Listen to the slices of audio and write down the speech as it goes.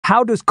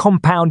How does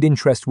compound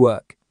interest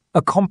work?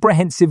 A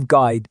comprehensive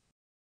guide.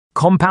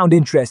 Compound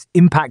interest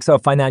impacts our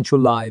financial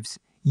lives,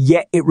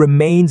 yet it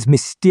remains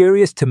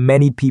mysterious to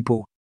many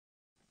people.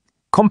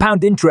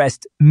 Compound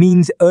interest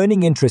means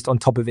earning interest on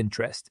top of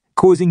interest,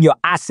 causing your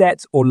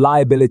assets or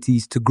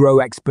liabilities to grow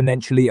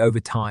exponentially over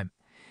time.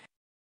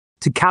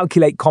 To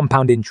calculate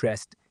compound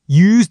interest,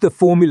 use the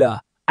formula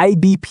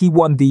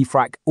ABP1D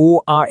frac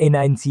or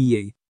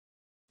RNNTE.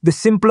 The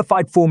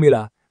simplified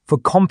formula for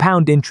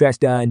compound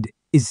interest earned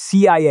is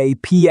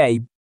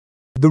CIAPA.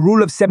 The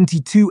rule of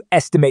 72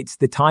 estimates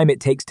the time it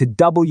takes to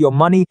double your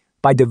money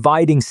by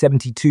dividing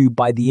 72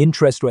 by the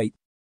interest rate.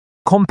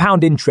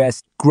 Compound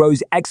interest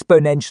grows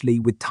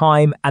exponentially with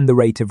time and the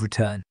rate of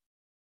return.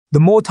 The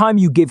more time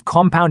you give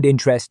compound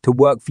interest to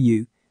work for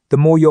you, the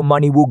more your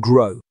money will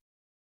grow.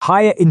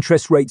 Higher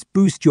interest rates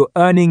boost your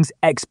earnings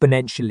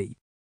exponentially.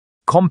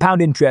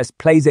 Compound interest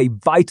plays a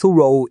vital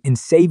role in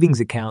savings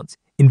accounts,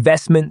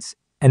 investments,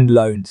 and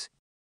loans.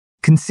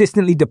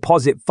 Consistently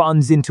deposit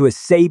funds into a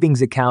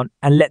savings account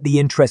and let the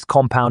interest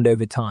compound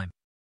over time.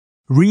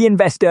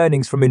 Reinvest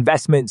earnings from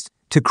investments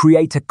to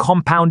create a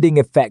compounding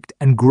effect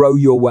and grow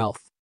your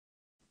wealth.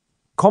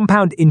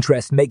 Compound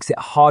interest makes it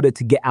harder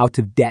to get out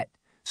of debt,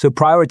 so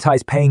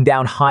prioritize paying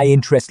down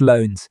high-interest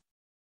loans.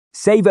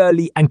 Save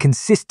early and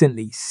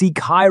consistently, seek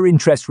higher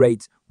interest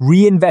rates,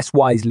 reinvest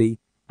wisely,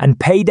 and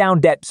pay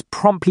down debts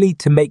promptly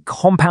to make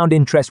compound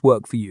interest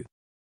work for you.